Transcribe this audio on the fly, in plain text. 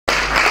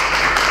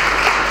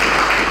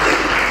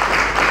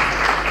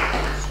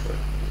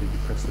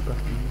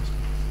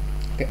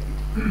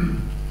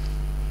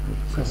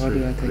how do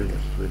I take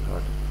this?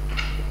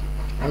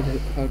 How do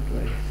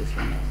I get this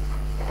one out?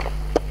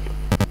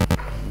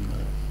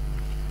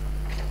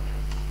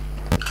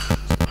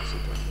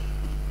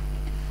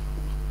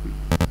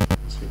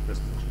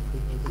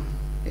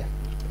 Yeah.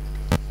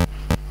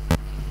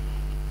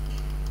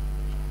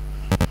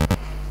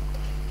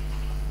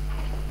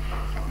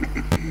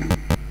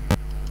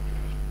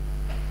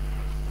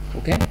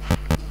 Okay.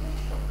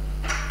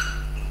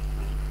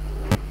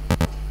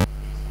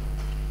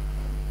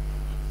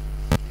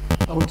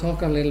 I will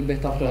talk a little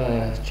bit of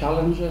the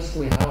challenges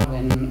we have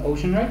in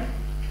ocean rig.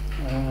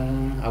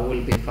 I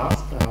will be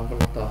fast. I have a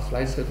lot of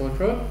slides to go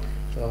through,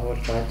 so I will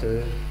try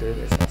to do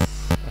this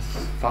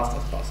as fast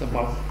as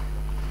possible.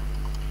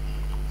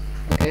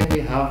 Okay,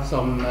 we have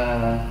some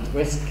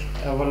risk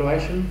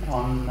evaluation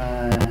on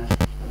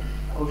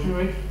ocean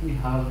rig. We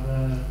have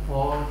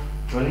 4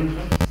 drilling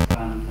rigs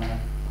and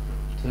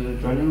 2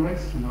 drilling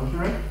rigs in ocean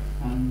rig,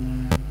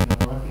 and we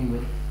are working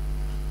with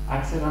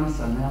accidents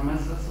and near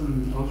misses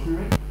in ocean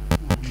rig.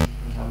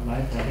 We have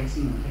Leif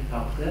Eriksen and Rick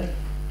Harte,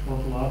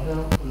 total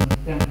audio,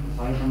 Olympian,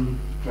 Poseidon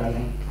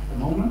drilling at the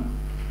moment,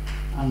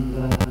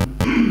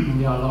 and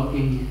we are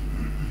logging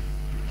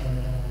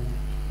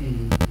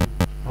in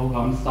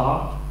program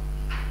start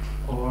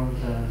or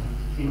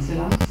the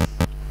incidents,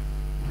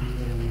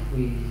 and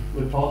we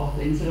report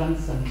the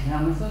incidents and near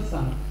misses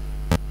and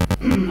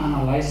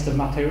analyze the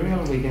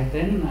material we get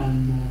in,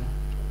 and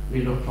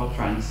we look for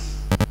trends.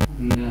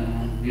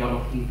 And, we are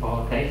looking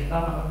for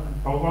data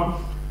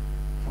programs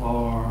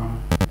for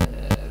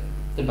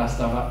the best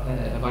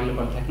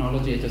available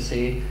technology to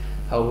see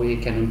how we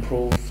can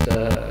improve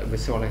the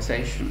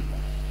visualization.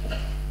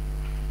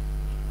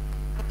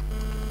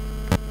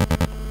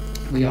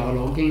 We are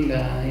logging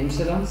the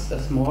incidents, the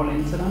small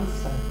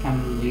incidents that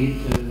can lead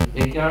to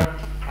bigger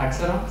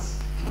accidents.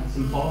 It's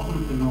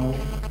important to know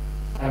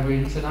every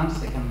incident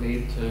that can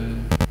lead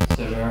to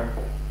severe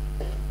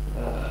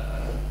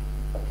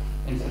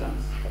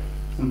incidents.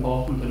 It's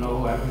important to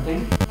know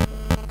everything.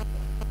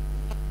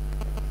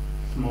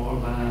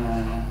 Small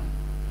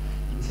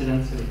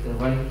incidents with the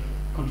well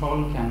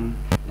control can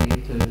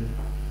lead to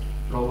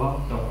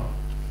blowout or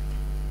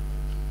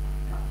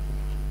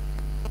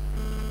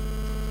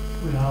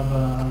we have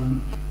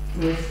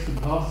risk to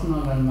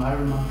personal,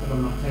 environmental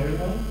and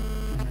material.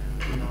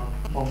 We are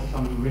focused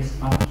on risk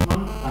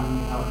management, and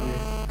we have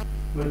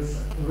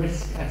this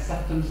risk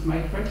acceptance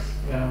matrix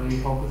where we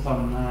focus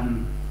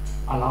on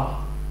a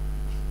lot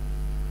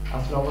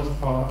as low as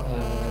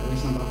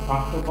reasonable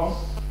practical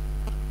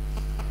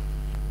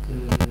to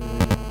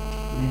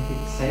make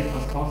it safe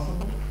as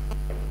possible.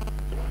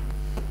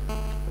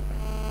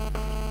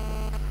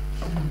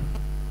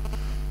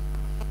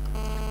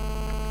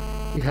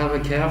 We have a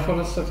care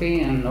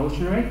philosophy in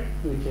ocean rig,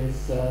 which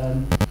is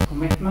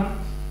commitment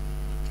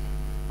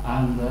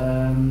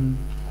and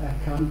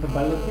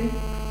accountability,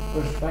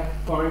 respect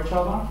for each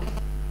other,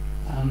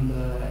 and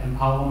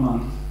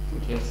empowerment,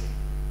 which is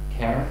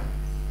care.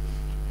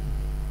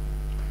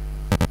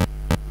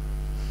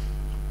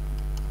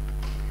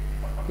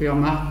 We are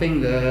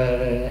mapping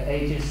the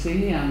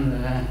AGC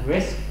and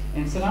risk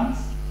incidents,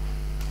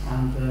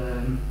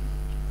 and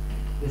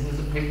this is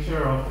a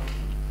picture of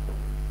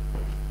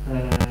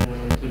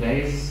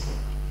today's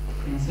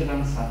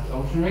incidents at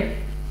ocean rig.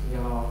 We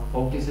are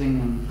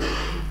focusing on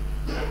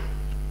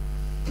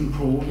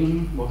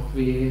improving what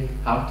we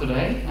have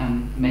today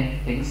and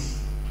make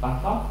things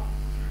better,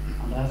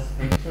 and that's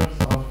pictures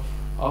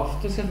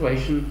of the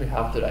situation we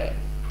have today.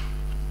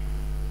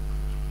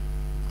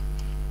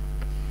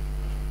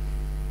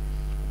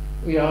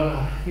 We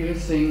are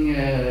using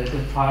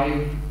the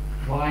 5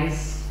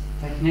 whys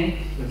technique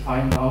to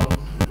find out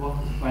what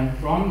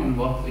went wrong and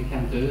what we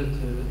can do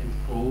to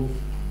improve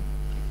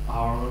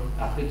our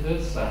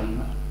attitudes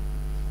and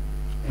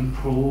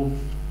improve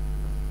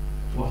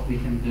what we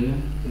can do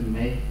to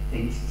make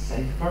things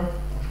safer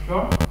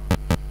offshore.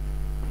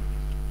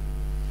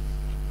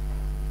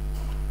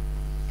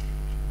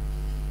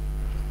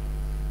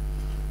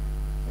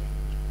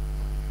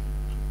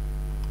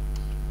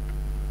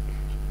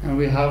 And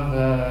we have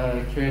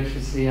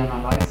QHSE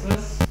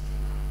analysis.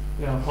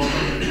 We are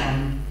focusing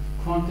on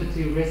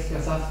quantity risk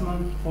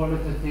assessment,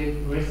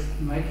 qualitative risk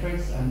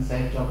matrix, and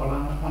safe job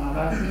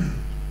analysis,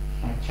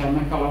 like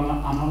chemical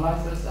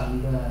analysis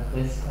and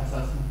risk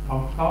assessment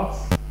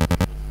protocols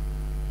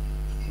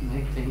to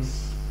make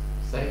things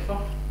safer.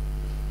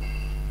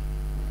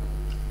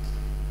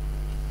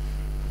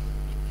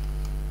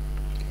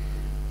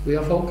 We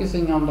are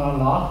focusing on the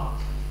alert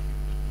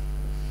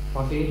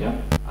procedure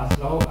as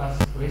low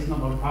as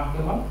reasonable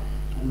practical,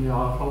 and we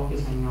are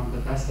focusing on the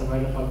best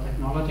available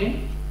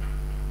technology.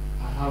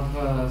 I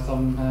have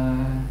some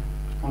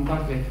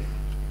contact with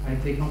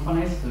IT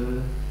companies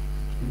to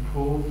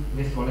improve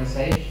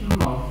visualization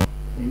of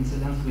the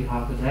incidents we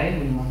have today.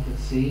 We want to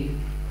see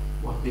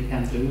what we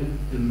can do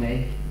to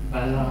make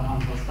better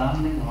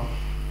understanding of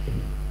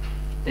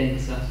the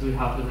incidents we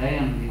have today,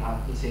 and we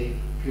have to see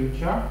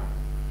future.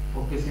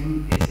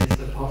 Focusing, is this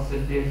a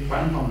positive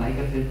trend or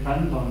negative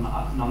trend on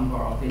a number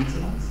of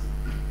incidents?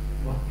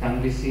 what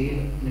can we see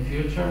in the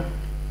future?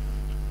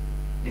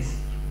 Is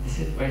the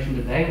situation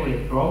today, will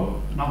it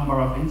grow number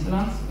of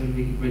incidents? Will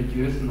we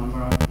reduce the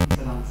number of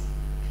incidents?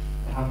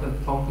 We have to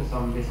focus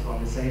on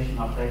visualization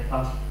of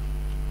data,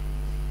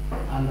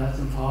 and that's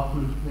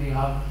important. We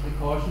have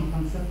precaution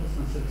principles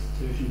and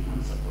substitution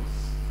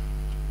principles.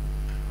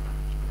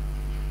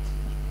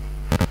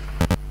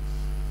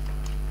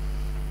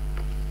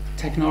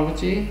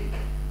 Technology.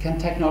 Can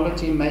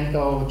technology make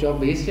our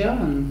job easier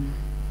and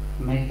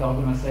make the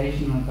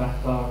organization a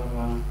better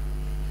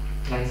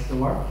place to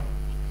work?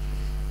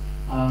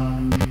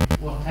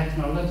 What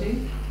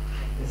technology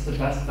is the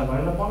best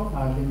available?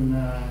 I've been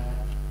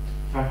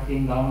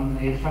tracking down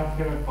a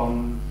tracker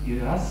from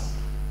US,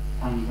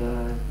 and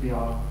we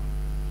are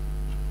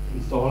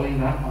installing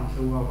that on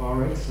 2 of our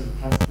rigs and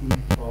testing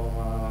it for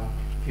a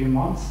few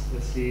months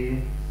to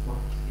see what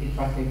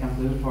e-tracker can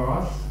do for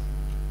us,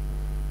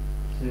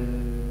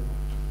 to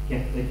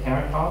get the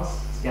care cards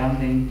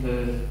scanned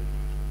into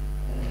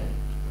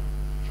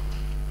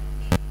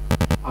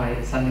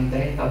by sending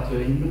data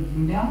to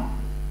India,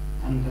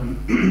 and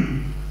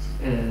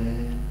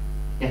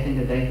getting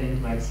the data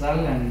into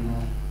Excel and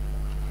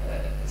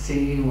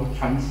see what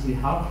trends we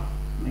have,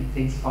 make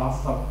things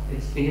faster.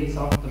 It speeds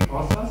up the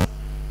process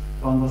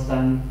to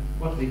understand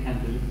what we can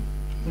do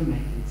to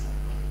make things happen.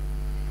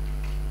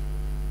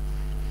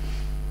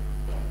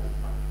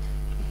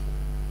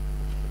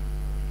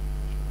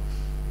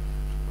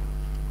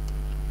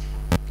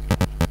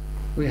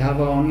 We have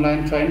an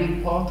online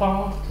training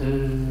portal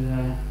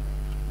to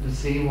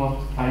see what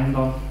kind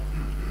of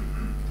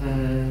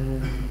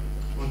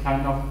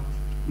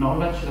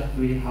knowledge that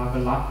we have a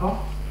lack of,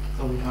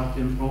 so we have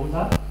to improve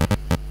that.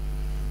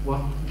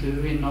 What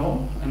do we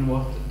know and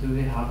what do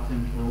we have to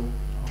improve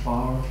of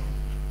our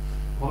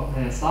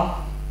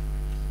staff?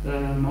 The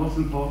most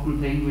important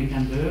thing we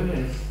can do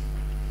is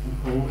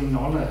improving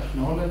knowledge.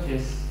 Knowledge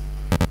is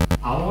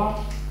power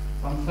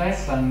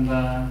someplace, and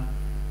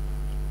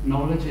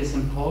knowledge is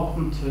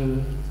important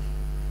to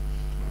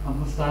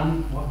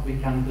understand what we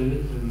can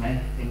do to make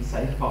things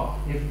safer.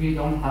 If we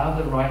don't have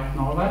the right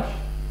knowledge,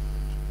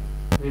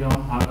 we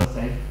don't have a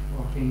safe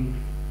working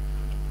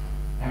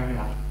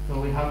area. So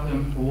we have to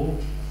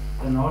improve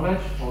the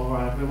knowledge for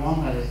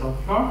everyone that is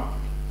offshore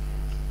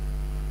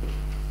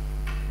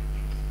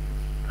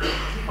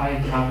by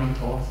having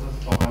courses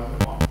for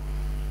everyone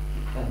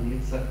that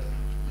needs it.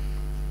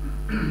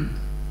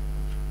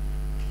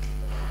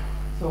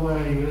 So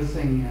we're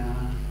using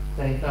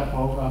data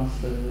programs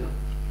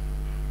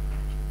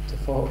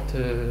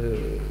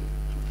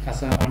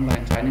as an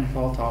online training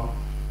portal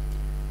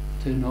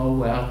to know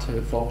where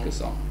to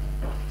focus on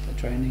the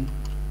training.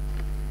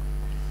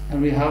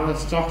 And we have a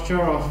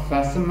structure of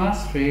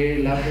SMS,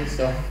 3 levels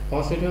of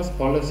procedures: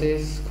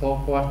 policies,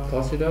 corporate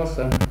procedures,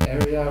 and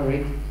area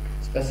rig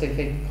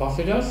specific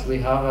procedures. We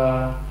have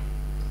a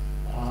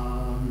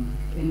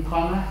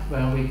intranet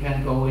where we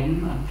can go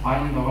in and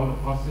find all the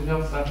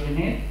procedures that we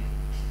need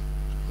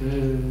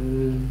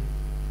to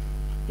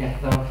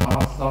get a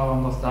faster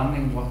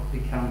understanding what we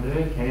can do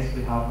in case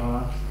we have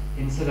an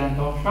incident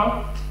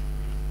offshore.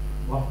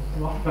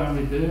 What can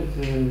we do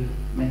to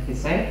make it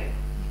safe?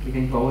 We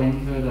can go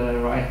into the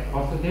right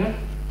procedure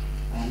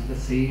and to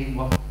see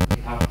what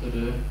we have to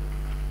do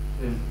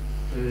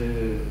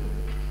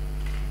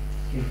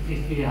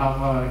if we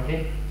have a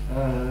kick,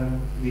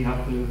 we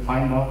have to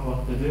find out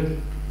what to do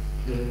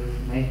to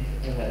make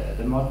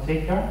the mud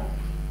thicker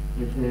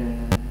with the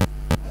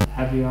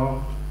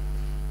heavier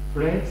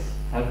fluids,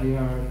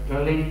 heavier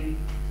drilling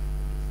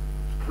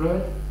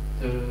fluid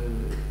to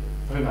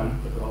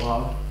prevent the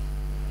blowout.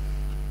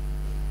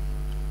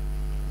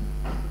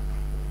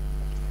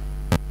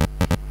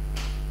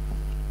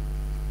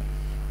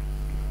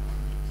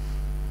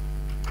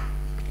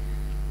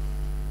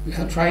 We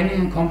have training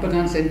and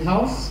competence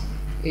in-house,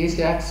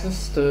 easy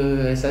access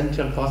to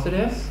essential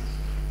procedures,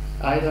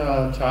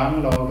 either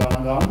triangle or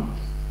gun.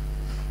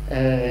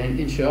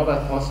 Ensure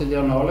that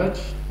procedure knowledge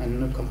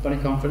and company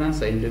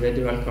confidence,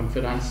 individual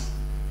confidence.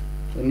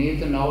 We need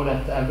to know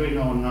that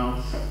everyone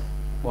knows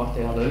what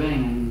they are doing,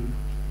 and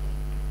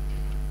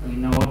we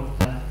know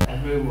that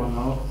everyone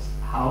knows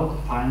how to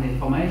find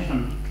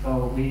information.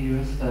 So we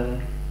use the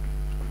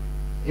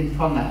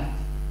intranet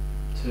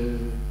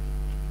to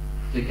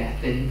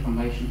get the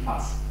information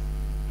fast.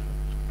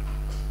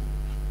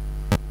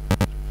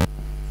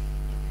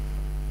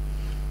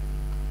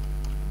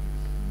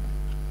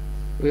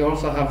 We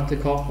also have the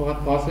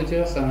corporate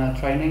procedures and a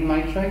training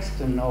matrix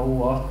to know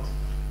what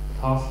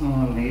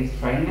personnel needs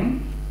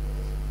training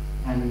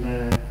and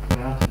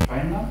where to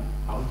train them,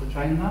 how to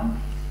train them,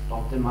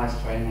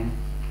 optimize training.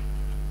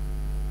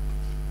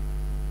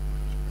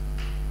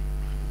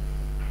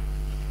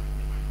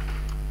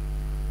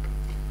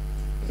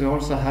 We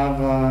also have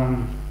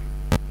on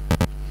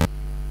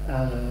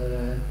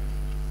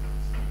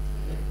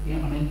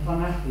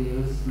internet we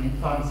use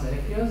Mintra and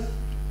Safius,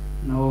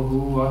 know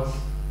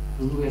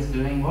who is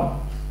doing what.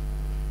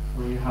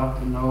 So we have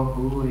to know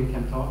who we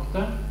can talk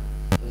to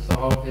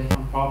solve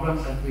different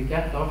problems that we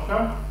get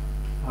offshore,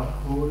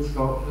 who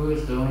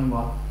is doing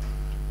what.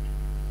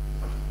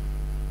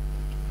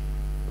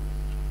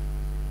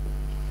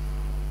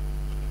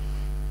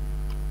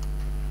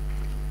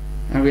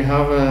 And we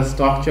have a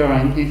structure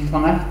in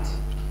internet,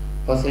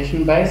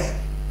 position based,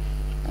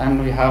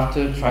 and we have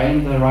to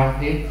train the right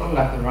people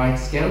at the right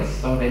skills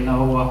so they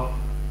know what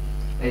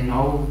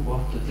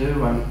to do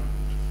when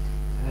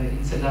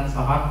incidents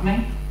are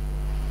happening.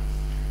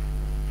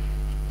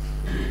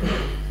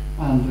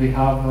 And we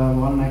have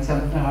one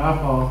example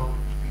here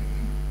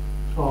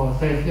for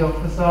safety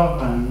officer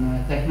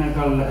and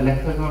technical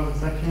electrical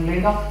section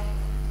leader.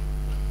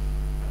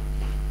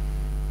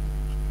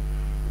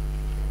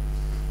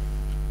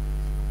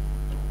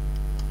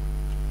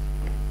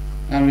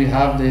 And we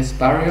have these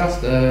barriers,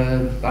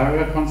 the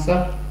barrier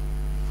concept,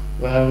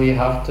 where we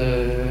have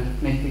to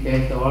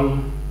mitigate all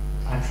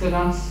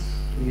accidents.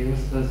 We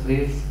use the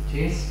 3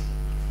 G's,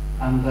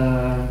 and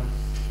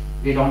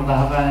we don't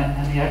have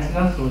any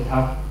accidents, so we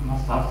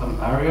must have some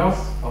barriers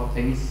for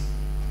things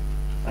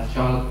that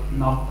shall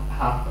not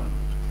happen.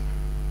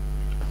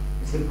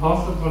 It's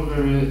impossible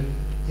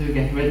to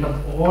get rid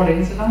of all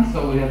incidents,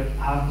 so we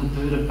have to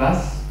do the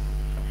best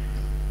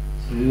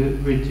to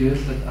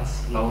reduce it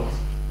as low as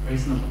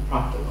reasonable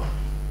practical.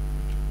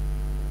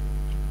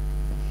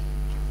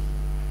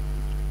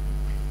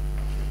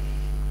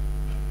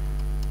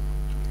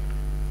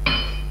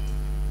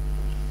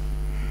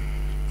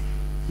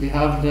 We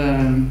have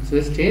the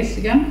Swiss cheese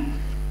again.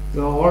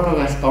 We are all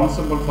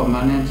responsible for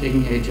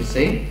managing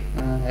HSE.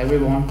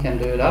 Everyone can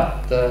do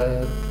that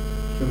to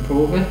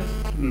improve it.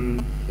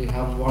 We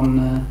have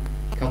one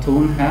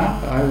cartoon here.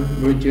 I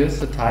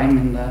reduced the time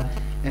in the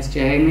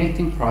SGA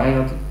meeting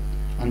prior to,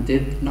 and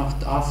did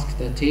not ask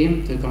the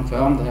team to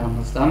confirm their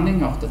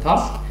understanding of the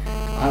task.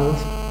 I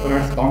was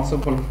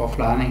responsible for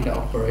planning the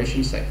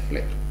operation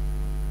safely.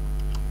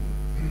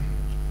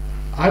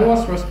 I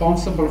was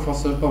responsible for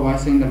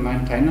supervising the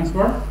maintenance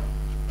work.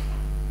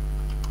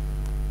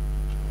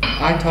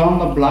 I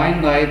turned a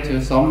blind eye to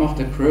some of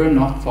the crew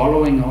not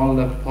following all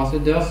the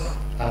procedures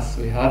as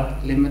we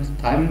had limited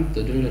time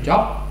to do the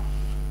job.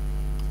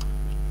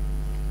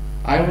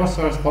 I was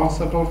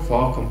responsible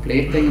for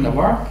completing the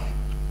work.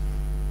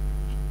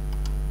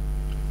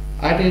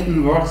 I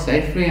didn't work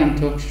safely and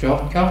took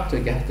shortcut to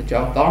get the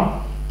job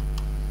done.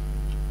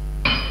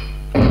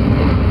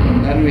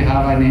 Then we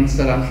have an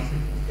incident.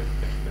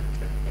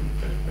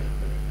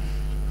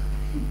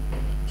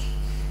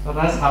 So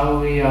that's how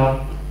we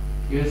are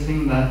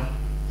using the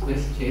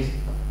Swiss cheese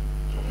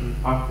in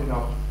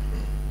practical.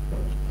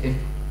 If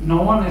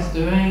no one is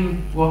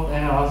doing what they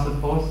are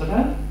supposed to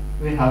do,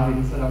 we have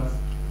incidents.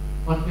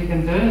 What we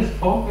can do is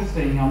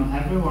focusing on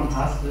everyone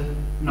has to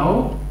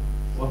know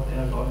what they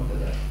are going to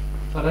do.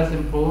 So that's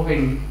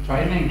improving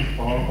training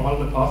for all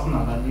the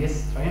personnel that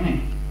is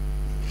training.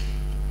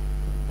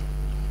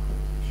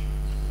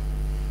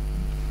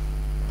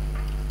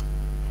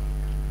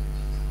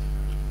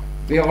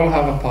 We all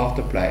have a part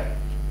to play.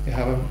 We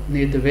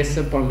need the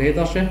visible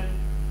leadership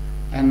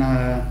and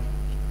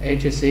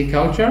HSE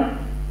culture.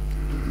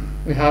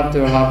 We have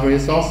to have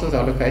resources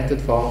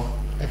allocated for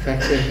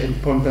effective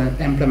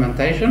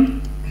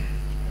implementation.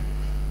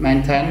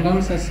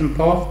 Maintenance is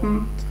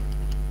important.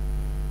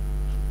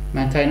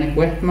 Maintain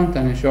equipment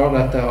and ensure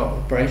that the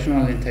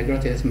operational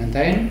integrity is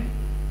maintained.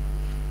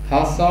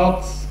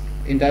 Hazards,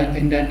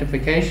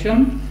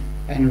 identification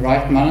and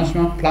right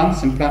management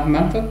plans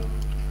implemented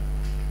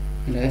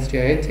in the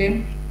SGA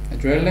team.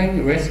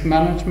 Drilling, risk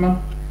management,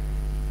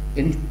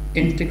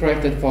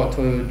 integrated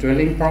to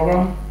drilling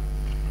program,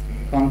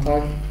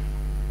 contact.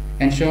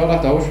 Ensure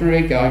that ocean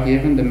rig are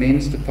given the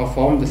means to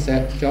perform the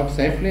job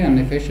safely and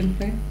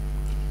efficiently.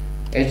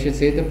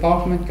 HSE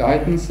department,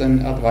 guidance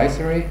and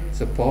advisory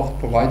support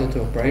provided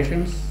to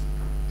operations.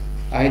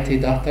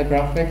 IT data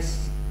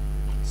graphics,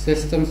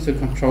 systems to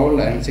control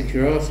and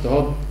secure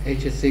stored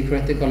HSE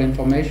critical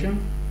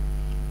information.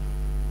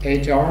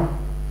 HR,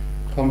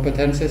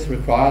 competencies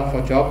required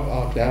for job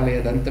are clearly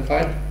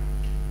identified.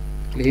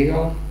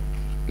 Legal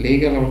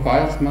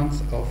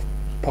requirements of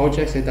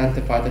projects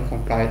identified and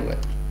complied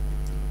with.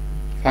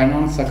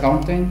 Finance,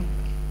 accounting,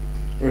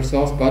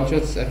 resource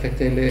budgets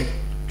effectively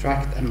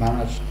tracked and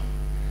managed.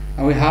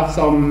 And we have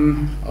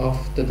some of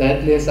the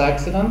deadliest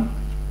accident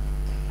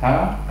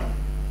here.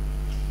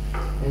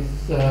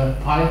 It's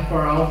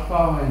Piper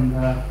Alpha in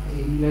the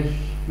English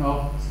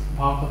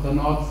part of the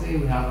North Sea.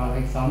 We have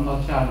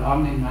Alexander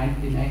Kielland in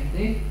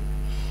 1980.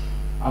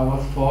 I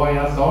was 4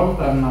 years old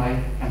and I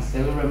can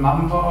still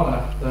remember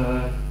that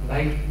the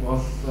leg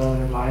was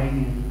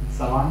lying in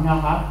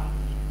Stavanger here.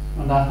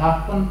 When that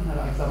happened,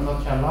 Alexander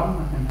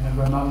Kielland, I can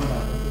remember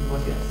that it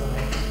was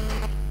yesterday.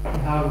 We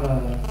have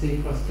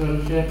Secret Drill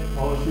Ship,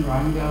 Ocean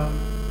Ranger,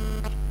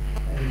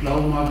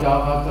 Global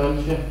Java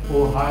Drill Ship,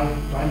 Ohio,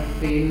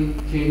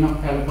 Brentfield, Chinook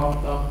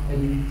Helicopter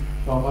in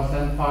Java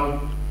Central,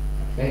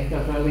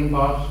 Baker Drilling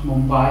Barge,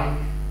 Mumbai,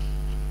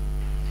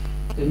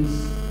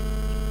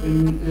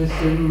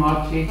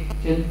 Usumachi,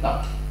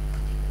 Jinta.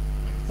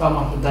 Some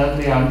of the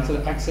deadly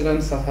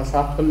accidents that has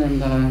happened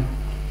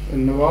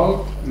in the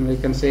world, and we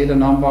can see the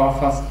number of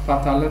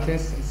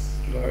fatalities is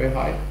very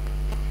high.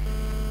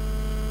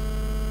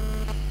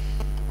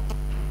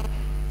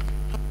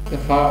 The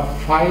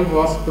 5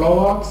 worst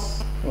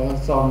blowouts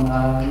was on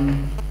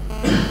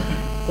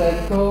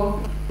Sedco,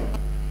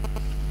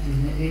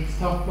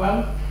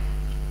 X-Topwell,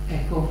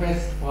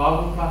 EcoFest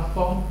Bravo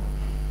platform,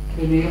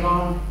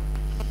 Uniron,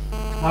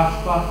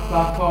 Hashback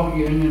platform,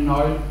 Union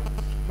Oil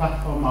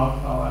platform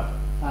Alpha,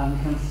 and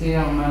you can see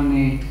how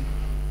many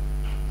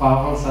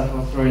barrels that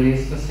was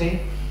released to sea.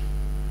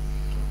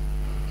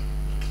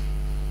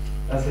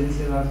 That's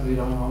incidents we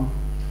don't want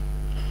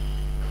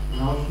in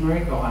ocean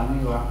rig or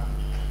anywhere.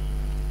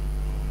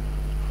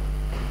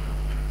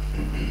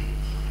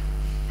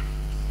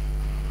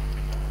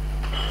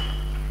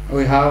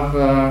 We have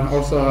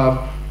also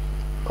have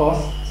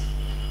costs.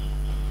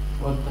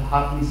 What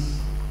happens?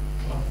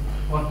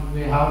 What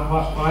we have?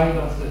 Why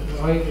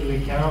do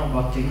we care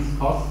about things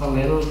cost a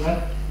little bit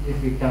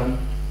if we can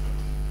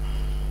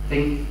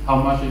think how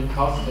much it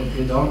costs if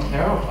you don't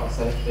care about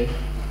safety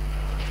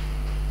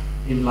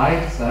in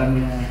lives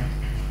and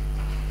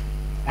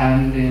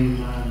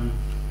in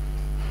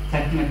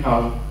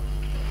technical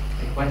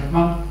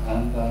equipment,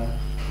 and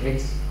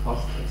rigs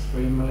cost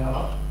extremely a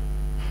lot.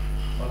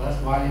 So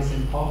that's why it's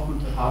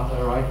important to have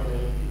the right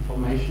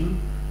information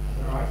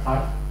at the right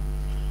time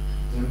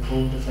to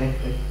improve the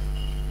safety.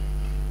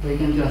 We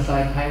can just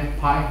say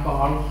Piper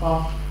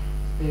Alpha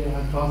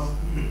cost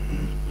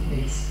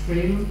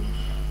extreme.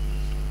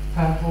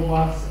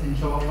 Petroleum in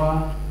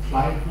Java,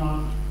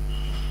 Fleitner,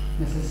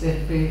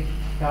 Mississippi,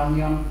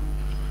 Canyon,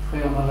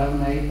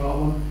 311A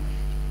Bowen,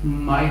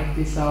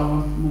 Mighty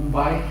Salmon,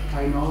 Mumbai,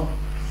 I know,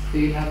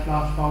 Steelhead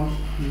platforms,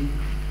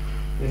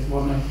 this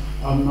one is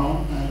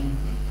unknown, and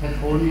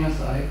Petroleum,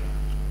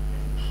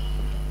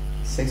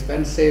 it's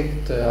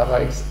expensive to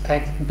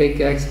have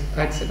big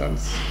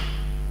accidents.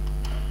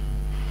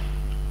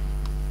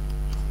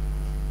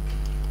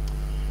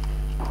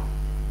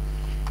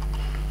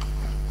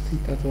 I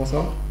think that was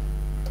all.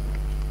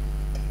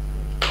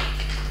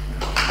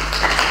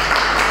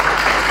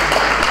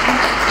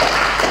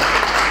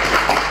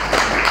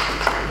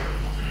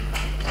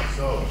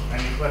 So,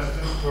 any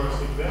questions for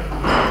Sigve?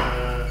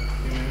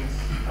 Few minutes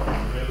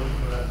available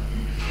for that.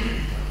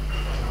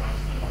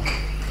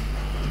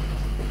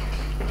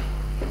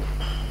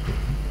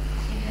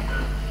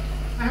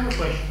 I have a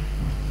question.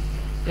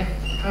 Yeah.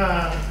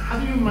 How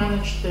do you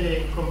manage the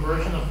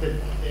conversion of the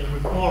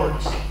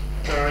reports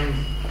that are in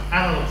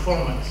analog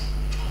formats?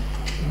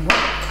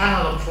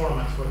 Analog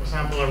formats, for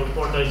example, a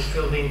report that is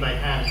filled in by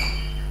hand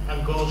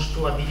and goes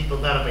to a digital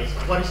database.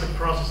 What is the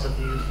process that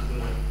you use to do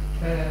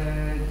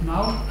that?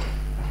 Now,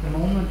 at the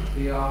moment,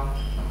 we are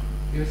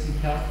using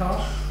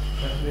characters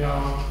that we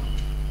are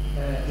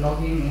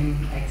logging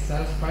in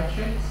Excel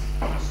spreadsheets,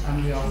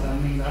 and we are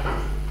sending that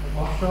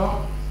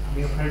offshore.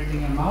 We are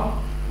printing them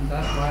out, and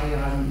that's why you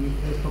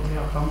probably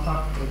have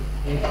contact with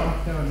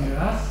Adaptation in the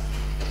US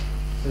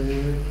to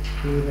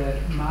do the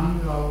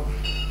manual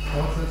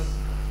process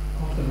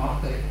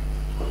automatic.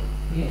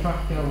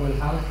 E-Tracker will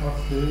help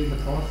us doing the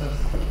process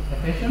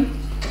efficient.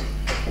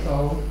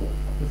 So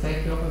the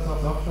safety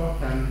officers offshore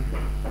can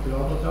do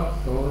other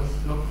jobs, go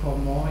look for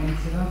more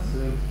incidents to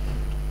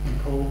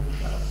improve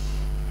that.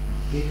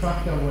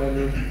 E-Tracker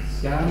will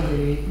scan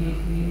the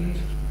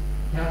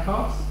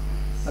aircrafts,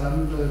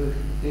 send the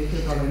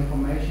digital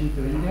information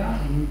to India.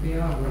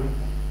 India will,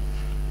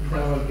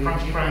 there will be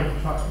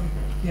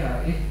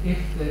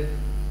if the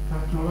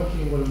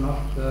technology will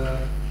not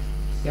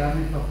scan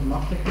it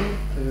automatically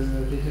to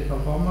the digital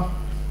format,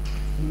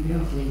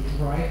 Indians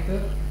will write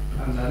it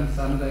and then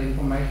send the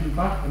information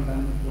back, and then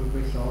it will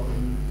result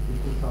in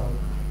digital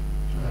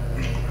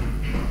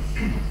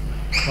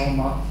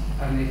format,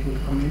 and it will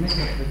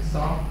communicate with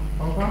SAR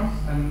programs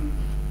and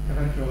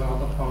eventually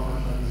other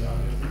programs that we are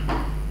using.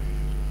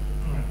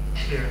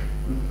 Here.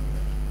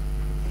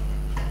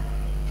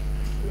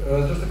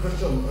 Just a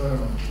question.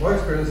 My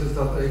experience is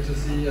that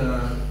HSE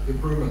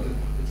improvement,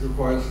 it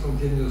requires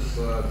continuous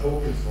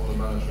focus on the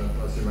management,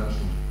 as you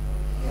mentioned.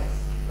 Yes.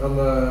 And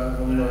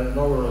in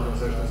our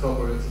organization,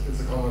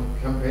 it's a kind of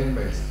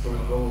campaign-based, so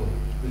it will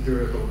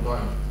deteriorate over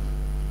time.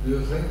 Do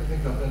you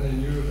think that any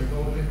new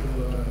technology could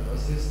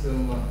assist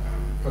in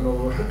kind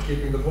of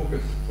keeping the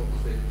focus, so to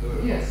speak,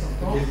 to, yes, of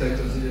to course. keep the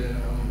HSE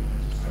and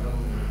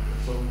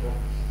so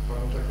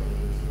kind of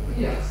technologies?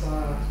 Yes,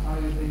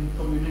 I've been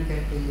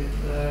communicating with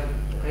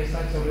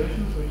Wayside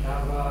Solutions, which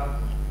have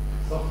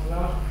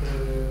software.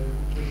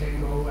 We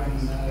can go and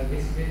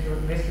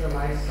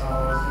visualize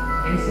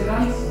our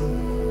incidents,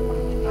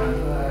 and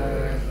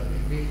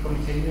we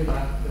continue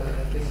that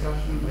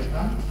discussion with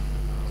them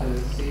to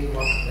see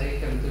what they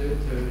can do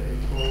to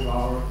improve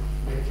our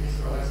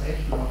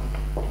visualization of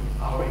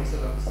our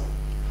incidents.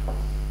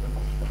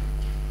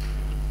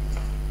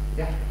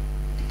 Yeah.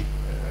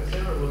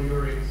 Several of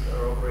your rigs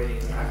are operating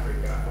in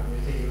Africa, and you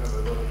say you have a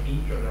lot of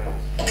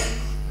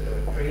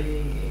intranet-based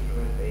training,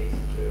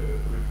 intranet-based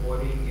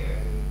reporting,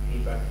 and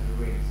feedback to the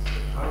rigs.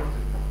 How is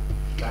the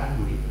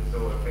bandwidth so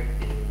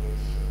effective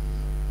with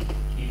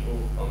people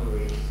on the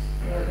rigs?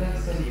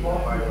 That's an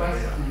important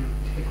question,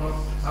 because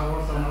I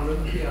was on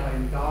Olympia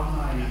in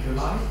Ghana in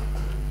July,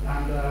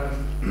 and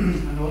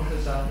I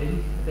noticed that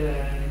the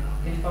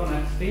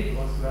internet speed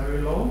was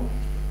very low,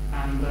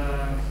 and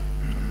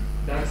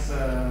that's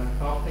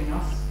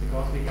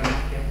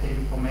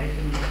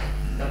information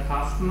that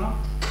fast enough.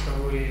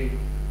 So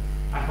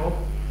I hope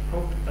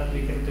that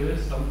we can do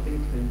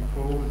something to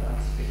improve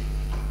that speed.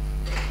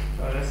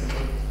 So that's a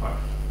good part.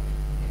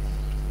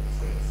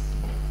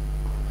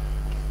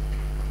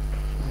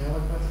 Any other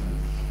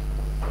questions?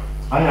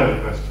 I have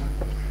a question.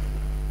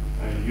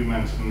 You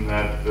mentioned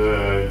that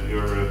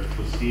your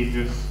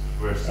procedures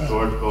were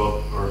stored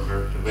both or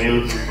were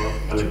available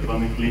both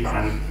electronically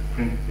and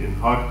printed in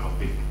hard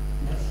copy.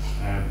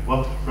 Yes.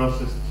 What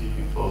process do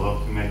you follow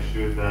to make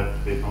sure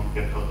that they don't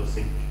get out of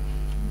sync?